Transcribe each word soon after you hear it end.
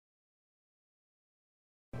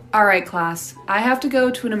Alright class, I have to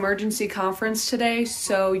go to an emergency conference today,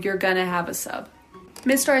 so you're gonna have a sub.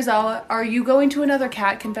 Mr. Aizawa, are you going to another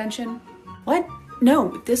cat convention? What?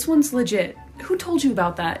 No, this one's legit. Who told you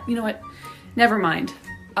about that? You know what? Never mind.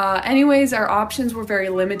 Anyways, our options were very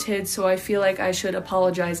limited, so I feel like I should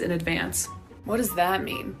apologize in advance. What does that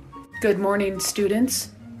mean? Good morning, students.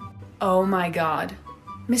 Oh my god.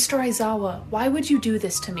 Mr. Aizawa, why would you do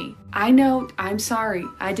this to me? I know, I'm sorry,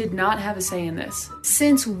 I did not have a say in this.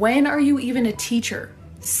 Since when are you even a teacher?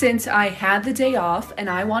 Since I had the day off and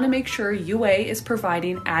I want to make sure UA is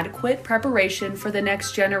providing adequate preparation for the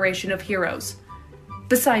next generation of heroes.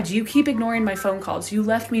 Besides, you keep ignoring my phone calls, you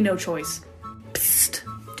left me no choice. Psst,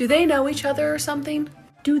 do they know each other or something?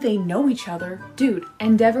 Do they know each other? Dude,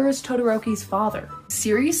 Endeavor is Todoroki's father.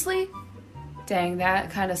 Seriously? Dang,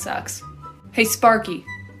 that kinda sucks. Hey Sparky,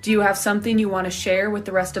 do you have something you want to share with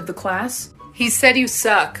the rest of the class? He said you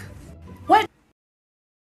suck. What?